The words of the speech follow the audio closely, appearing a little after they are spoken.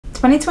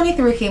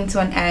2023 came to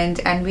an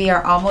end and we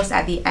are almost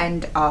at the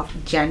end of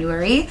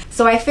January.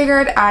 So I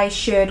figured I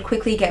should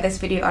quickly get this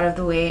video out of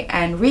the way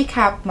and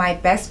recap my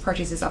best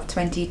purchases of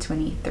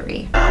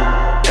 2023.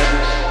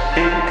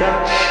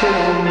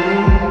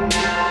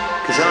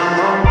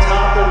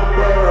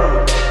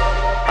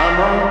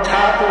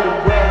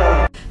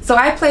 So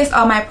I placed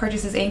all my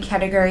purchases in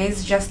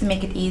categories just to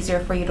make it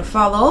easier for you to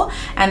follow,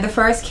 and the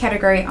first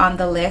category on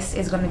the list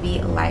is going to be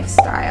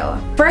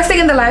lifestyle. First thing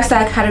in the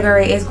lifestyle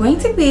category is going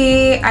to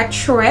be a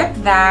trip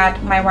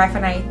that my wife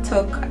and I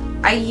took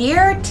a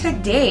year to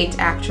date.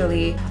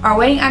 Actually, our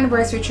wedding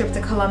anniversary trip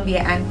to Colombia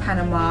and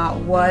Panama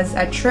was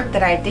a trip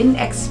that I didn't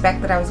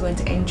expect that I was going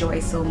to enjoy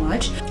so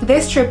much.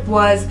 This trip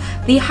was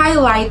the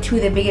highlight to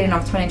the beginning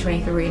of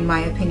 2023 in my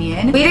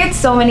opinion. We did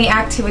so many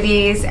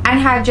activities and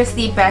had just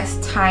the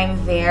best time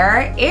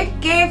there.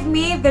 It gave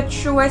me the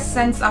truest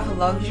sense of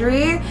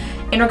luxury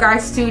in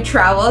regards to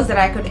travels that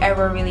I could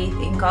ever really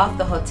think of.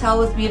 The hotel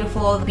was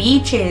beautiful, the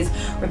beaches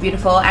were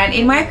beautiful, and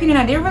in my opinion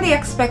I didn't really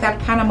expect that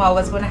Panama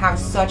was going to have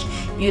such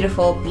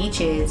beautiful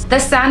beaches. The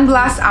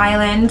sandblast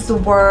islands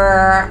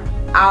were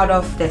out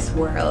of this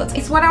world.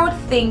 It's what I would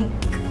think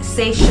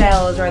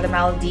Seychelles or the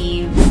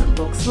Maldives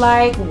looks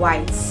like.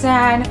 White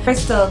sand,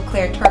 crystal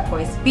clear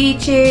turquoise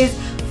beaches,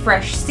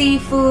 fresh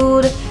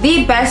seafood.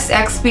 The best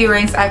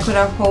experience I could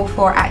have hoped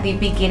for at the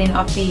beginning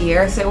of the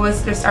year. So it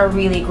was just a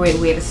really great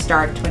way to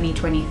start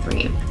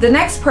 2023. The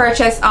next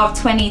purchase of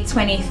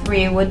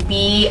 2023 would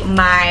be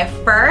my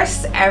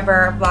first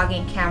ever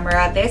vlogging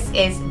camera. This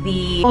is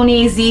the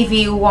Sony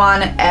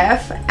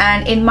ZV-1F,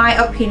 and in my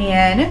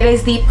opinion it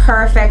is the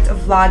perfect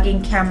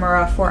vlogging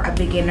camera for a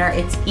beginner.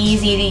 It's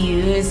easy to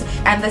use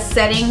and the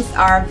settings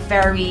are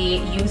very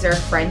user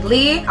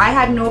friendly. I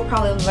had no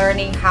problem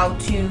learning how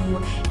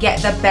to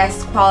get the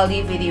best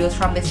quality videos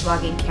from this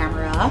vlogging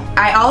camera.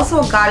 I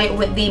also got it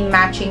with the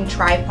matching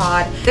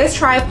tripod. This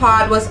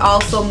tripod was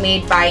also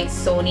made by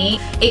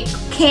Sony. It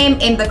came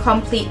in the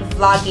complete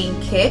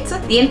vlogging kit.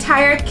 The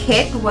entire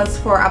kit was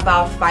for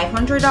about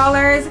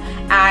 $500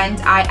 and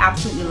I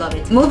absolutely love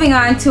it. Moving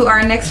on to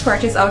our next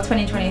purchase of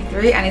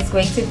 2023, and it's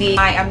going to be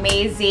my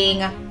amazing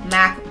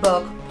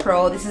MacBook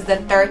Pro. This is the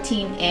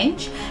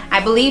 13-inch.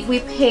 I believe we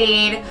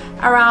paid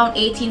around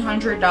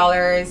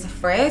 $1,800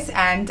 for it,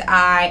 and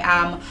I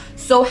am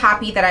so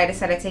happy that I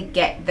decided to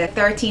get the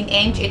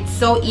 13-inch. It's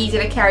so easy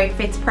to carry, it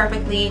fits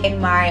perfectly in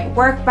my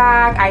work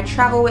bag. I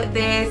travel with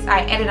this,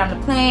 I edit on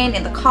the plane,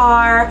 in the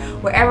car,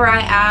 wherever I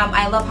am.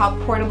 I love how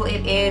portable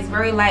it is,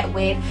 very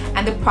lightweight,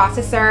 and the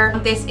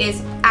processor, this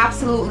is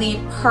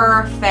absolutely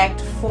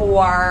perfect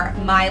for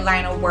my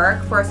line of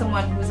work, for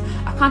someone who's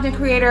a content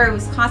creator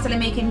who's constantly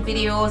making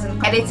videos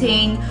and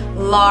editing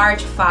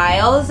large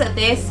files.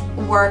 This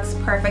works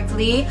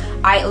perfectly.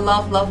 I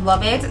love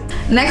it.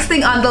 Next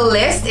thing on the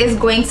list is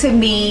going to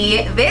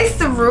be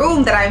this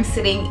room that I'm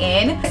sitting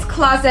in. This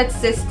closet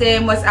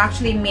system was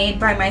actually made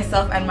by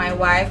myself and my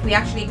wife. We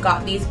actually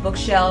got these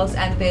bookshelves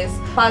and this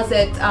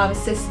closet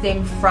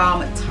system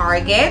from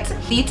Target.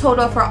 The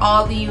total for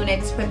all the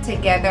units put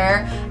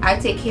together I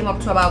think came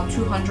up to about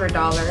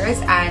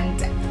 $200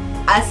 and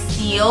a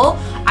steal.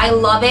 I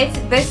love it.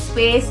 This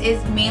space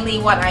is mainly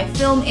what I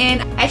film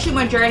in. I shoot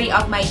majority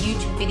of my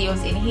YouTube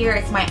videos in here.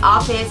 It's my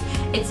office,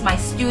 it's my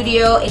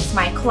studio, it's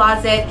my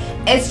closet.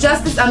 It's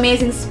just this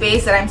amazing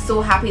space that I'm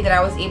so happy that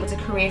I was able to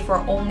create for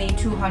only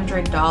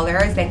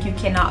 $200. Like, you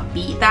cannot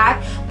beat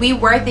that. We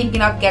were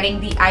thinking of getting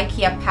the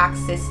IKEA pack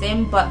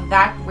system, but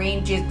that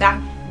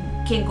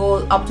can go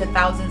up to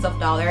thousands of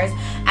dollars,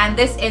 and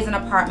this is an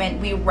apartment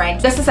we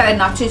rent. Just decided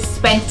not to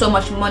spend so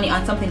much money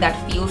on something that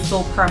feels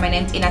so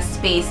permanent in a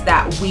space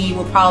that we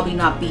will probably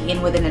not be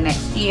in within the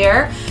next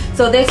year.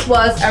 So this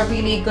was a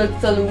really good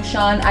solution.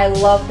 I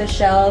love the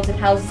shelves. It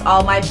houses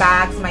all my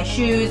bags, my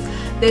shoes,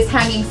 this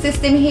hanging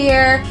system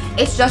here.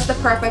 It's just the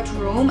perfect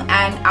room,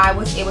 and I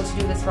was able to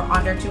do this for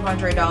under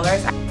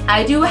 $200.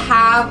 I do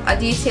have a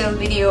detailed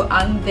video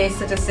on this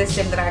sort of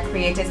system that I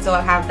created, so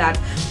I'll have that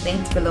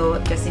linked below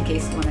just in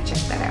case you want to check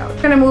that out.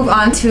 We're gonna move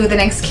on to the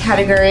next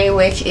category,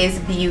 which is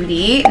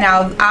beauty.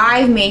 Now,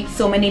 I've made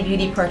so many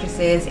beauty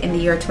purchases in the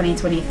year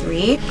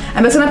 2023.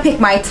 I'm just gonna pick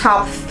my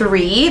top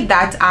 3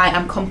 that I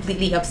am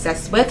completely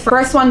obsessed with.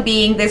 First one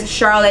being this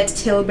Charlotte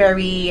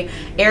Tilbury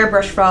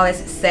Airbrush Flawless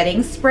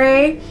Setting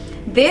Spray.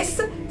 This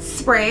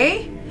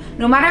spray,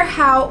 no matter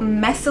how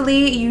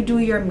messily you do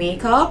your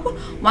makeup,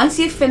 once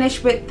you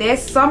finish with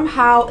this,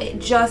 somehow it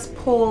just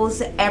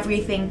pulls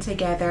everything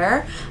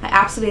together. I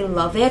absolutely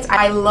love it.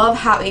 I love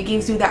how it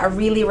gives you that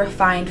really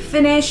refined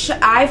finish.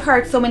 I've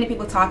heard so many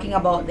people talking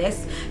about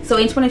this, so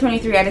in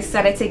 2023 I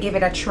decided to give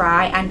it a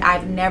try, and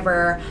I've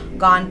never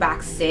gone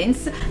back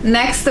since.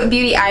 Next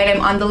beauty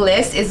item on the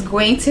list is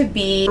going to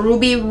be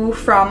Ruby Woo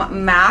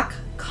from MAC.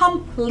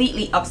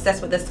 Completely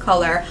obsessed with this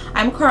color.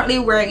 I'm currently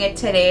wearing it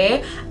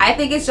today. I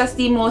think it's just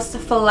the most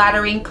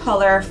flattering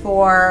color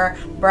for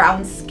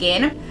brown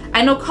skin.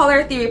 I know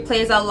color theory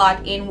plays a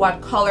lot in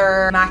what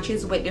color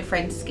matches with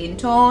different skin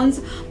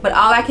tones, but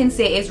all I can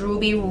say is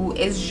Ruby Woo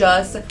is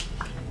just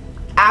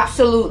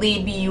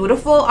absolutely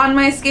beautiful on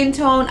my skin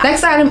tone.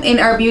 Next item in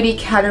our beauty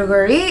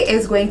category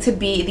is going to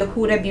be the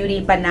Huda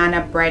Beauty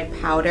Banana Bread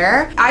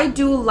Powder. I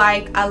do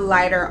like a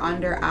lighter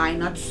under eye,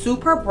 not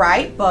super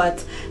bright,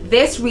 but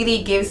this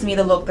really gives me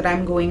the look that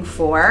I'm going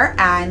for,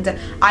 and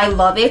I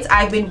love it.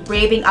 I've been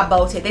raving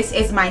about it. This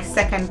is my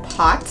second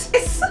pot.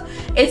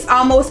 It's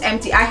almost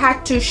empty. I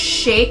had to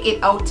shake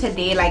it out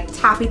today, like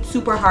tap it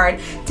super hard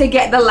to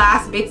get the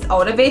last bits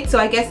out of it. So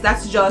I guess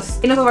that's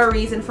just enough of a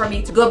reason for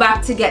me to go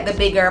back to get the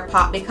bigger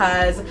pot,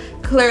 because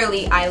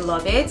clearly I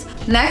love it.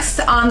 Next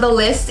on the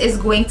list is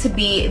going to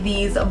be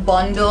these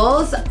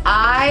bundles.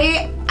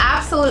 I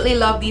absolutely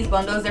love these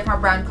bundles. They're from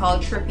a brand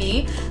called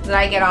Trippy that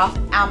I get off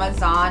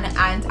Amazon,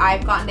 and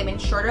I've gotten them in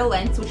shorter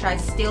lengths, which I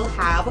still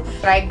have,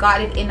 but I got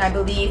it in, I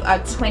believe, a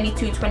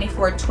 22,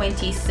 24,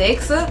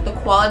 26. The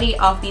quality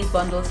of these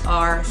bundles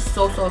are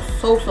so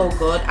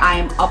good.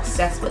 I'm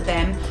obsessed with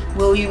them.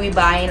 Will you be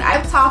buying?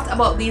 I've talked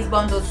about these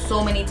bundles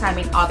so many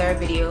times in other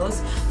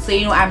videos, so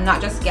you know I'm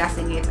not just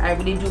guessing it. I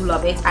really do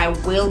love it. I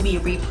will be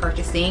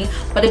repurchasing,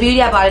 but the beauty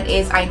about it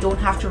is I don't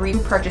have to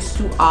repurchase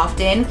too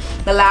often.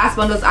 The last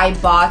bundles I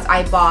bought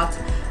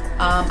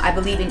I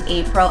believe in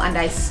April, and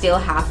I still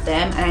have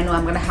them, and I know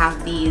I'm gonna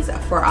have these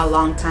for a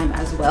long time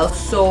as well,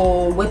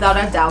 so without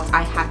a doubt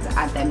I had to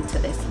add them to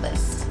this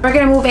list. We're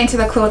gonna move into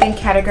the clothing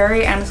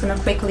category, and I'm just gonna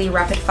quickly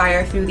rapid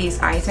fire through these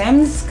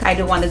items. I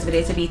don't want this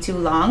video to be too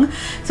long.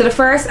 So the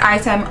first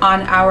item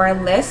on our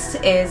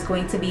list is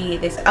going to be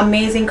this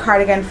amazing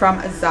cardigan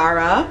from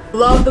Zara.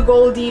 Love the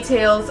gold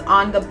details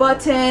on the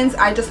buttons.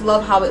 I just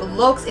love how it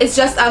looks. It's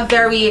just a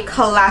very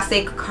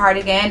classic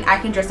cardigan. I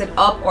can dress it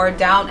up or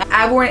down.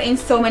 I've worn it in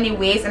so many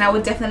ways, and I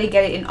would definitely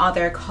get it in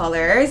other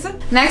colors.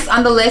 Next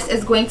on the list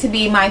is going to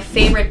be my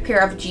favorite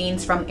pair of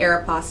jeans from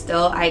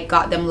Aeropostale. I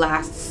got them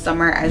last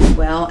summer as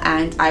well,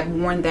 and I've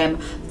worn them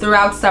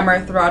throughout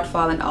summer, throughout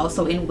fall, and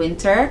also in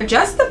winter.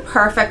 Just the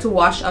perfect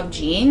wash of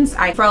jeans.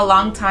 For a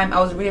long time I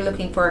was really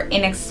looking for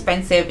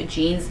inexpensive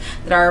jeans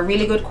that are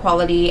really good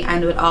quality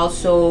and would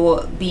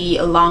also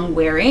be long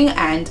wearing,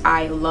 and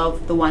I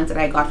love the ones that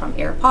I got from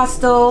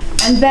Aeropostale.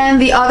 And then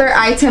the other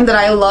item that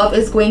I love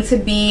is going to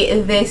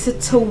be this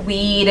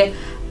tweed,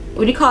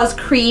 what do you call it,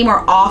 cream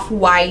or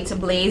off-white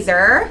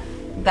blazer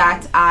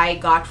that I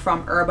got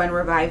from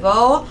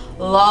Revivo.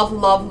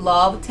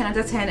 Love 10 out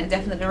of 10.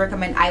 Definitely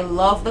recommend. I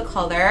love the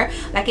color.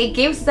 Like, it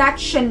gives that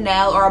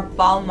Chanel or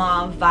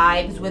Balmain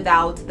vibes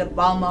without the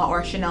Balmain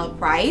or Chanel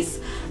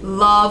price.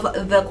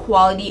 Love the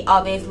quality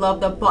of it.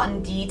 Love the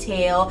button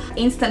detail.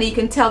 Instantly you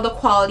can tell the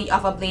quality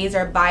of a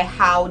blazer by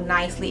how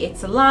nicely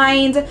it's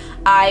lined.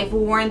 I've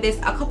worn this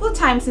a couple of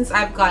times since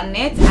I've gotten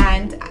it,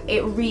 and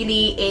it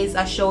really is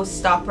a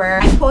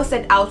showstopper. I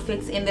posted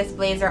outfits in this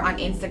blazer on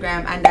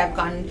Instagram, and I've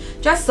gotten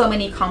just so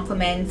many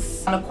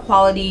compliments on the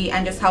quality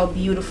and just how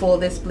beautiful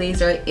this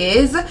blazer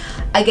is.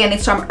 Again,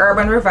 it's from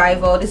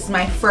Revivo. This is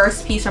my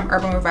first piece from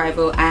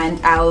Revivo, and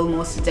I'll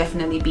most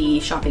definitely be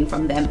shopping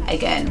from them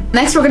again.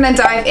 Next, we're gonna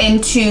dive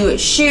into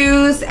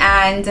shoes,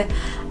 and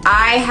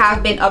I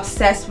have been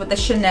obsessed with the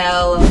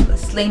Chanel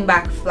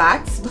Slingback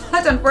Flats,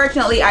 but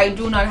unfortunately I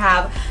do not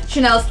have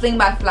Chanel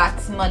Slingback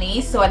Flats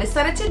money, so I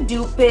decided to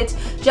dupe it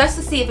just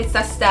to see if it's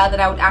a style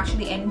that I would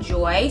actually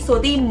enjoy. So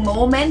the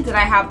moment that I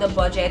have the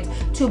budget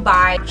to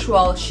buy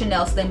actual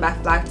Chanel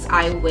Slingback Flats,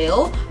 I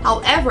will.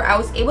 However, I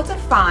was able to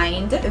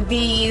find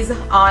these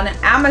on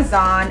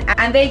Amazon,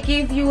 and they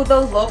give you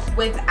the look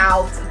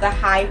without the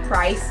high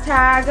price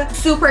tag.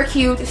 Super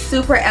cute,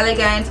 super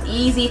elegant,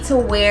 easy to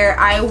wear.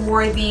 I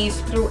wore these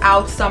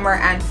throughout summer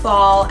and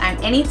fall,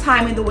 and any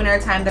time in the winter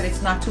time that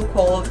it's not too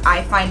cold,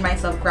 I find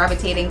myself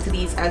gravitating to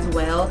these as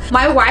well.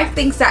 My wife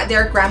thinks that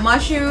they're grandma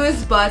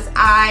shoes, but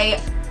I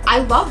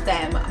love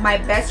them. My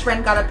best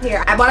friend got a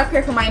pair. I bought a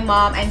pair for my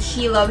mom, and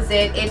she loves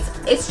it.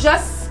 It's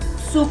just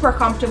super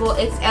comfortable,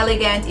 it's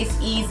elegant, it's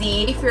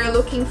easy. If you're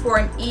looking for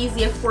an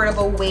easy,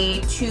 affordable way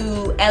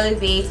to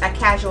elevate a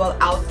casual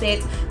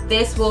outfit,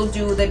 this will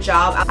do the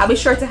job. I'll be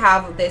sure to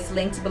have this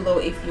linked below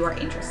if you are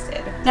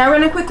interested. Now we're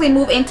gonna quickly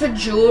move into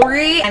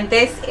jewelry, and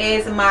this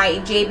is my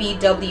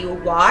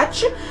JBW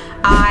watch.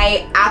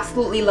 I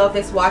absolutely love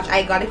this watch.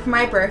 I got it for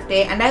my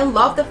birthday, and I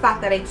love the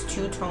fact that it's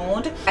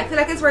two-toned. I feel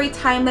like it's very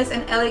timeless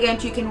and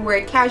elegant. You can wear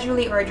it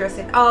casually or dress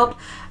it up.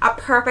 A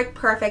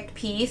perfect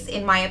piece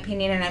in my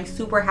opinion, and I'm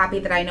super happy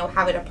that I now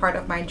have it a part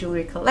of my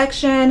jewelry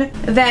collection.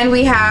 Then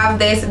we have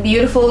this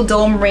beautiful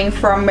dome ring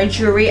from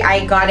Jewelry.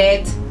 I got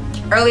it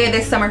earlier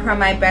this summer from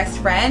my best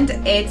friend.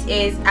 It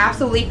is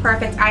absolutely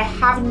perfect. I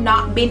have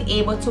not been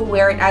able to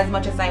wear it as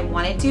much as I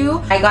wanted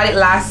to. I got it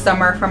last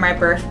summer for my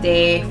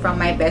birthday from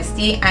my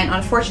bestie, and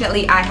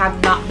unfortunately I have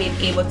not been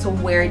able to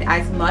wear it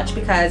as much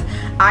because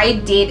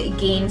I did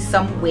gain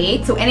some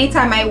weight. So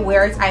anytime I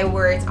wear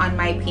it on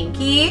my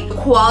pinky. The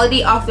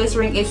quality of this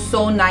ring is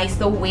so nice.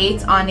 The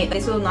weight on it,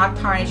 this will not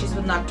tarnish, this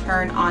will not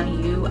turn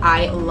on you.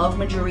 I love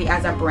Jewelry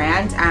as a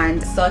brand,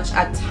 and such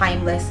a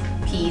timeless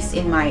piece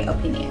in my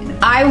opinion.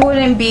 I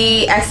wouldn't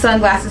be a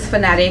sunglasses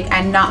fanatic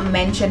and not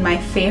mention my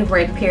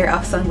favorite pair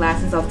of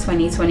sunglasses of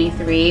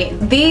 2023.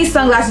 These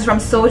sunglasses from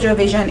Sojos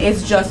Vision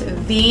is just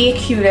the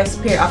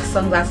cutest pair of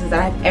sunglasses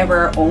that I've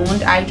ever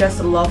owned. I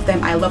just love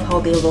them. I love how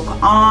they look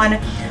on.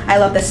 I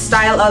love the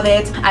style of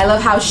it. I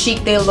love how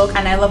chic they look,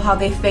 and I love how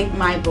they fit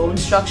my bone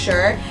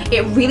structure.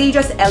 It really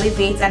just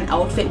elevates an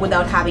outfit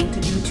without having to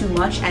do too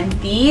much, and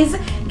these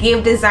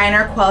give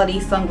designer quality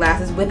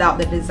sunglasses without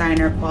the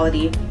designer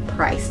quality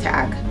price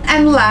tag.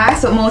 And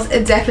last but most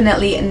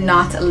definitely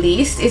not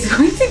least is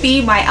going to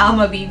be my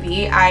Alma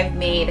BB. I've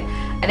made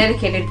a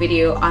dedicated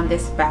video on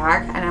this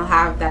bag, and I'll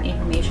have that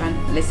information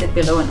listed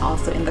below and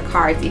also in the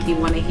cards if you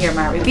want to hear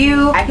my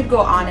review. I could go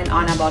on and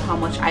on about how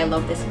much I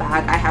love this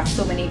bag. I have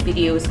so many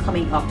videos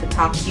coming up to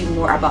talk to you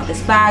more about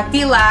this bag.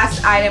 The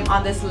last item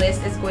on this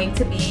list is going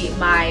to be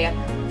my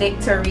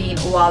Victorian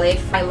Wallet.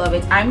 I love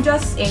it. I'm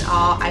just in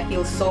awe. I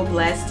feel so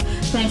blessed.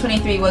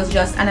 2023 was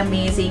just an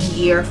amazing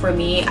year for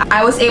me.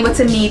 I was able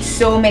to meet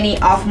so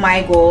many of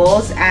my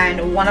goals,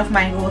 and one of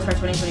my goals for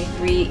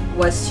 2023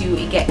 was to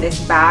get this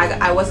bag.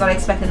 I was not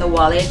expecting the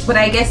wallet, but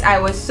I guess I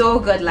was so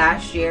good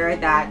last year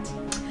that,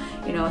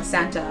 you know,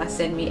 Santa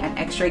sent me an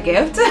extra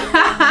gift.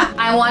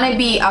 I want to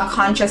be a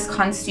conscious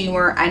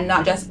consumer and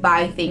not just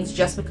buy things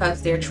just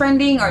because they're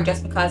trending or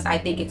just because I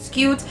think it's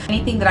cute.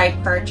 Anything that I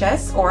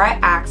purchase or I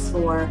ask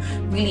for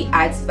really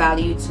adds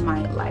value to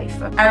my life.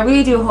 I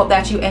really do hope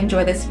that you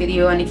enjoyed this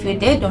video, and if you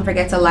did, don't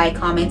forget to like,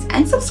 comment,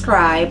 and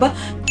subscribe.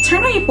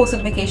 Turn on your post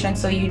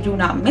notifications so you do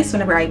not miss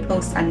whenever I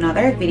post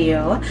another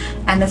video.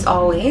 And as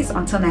always,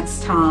 until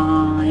next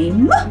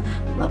time,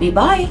 love you,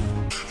 bye.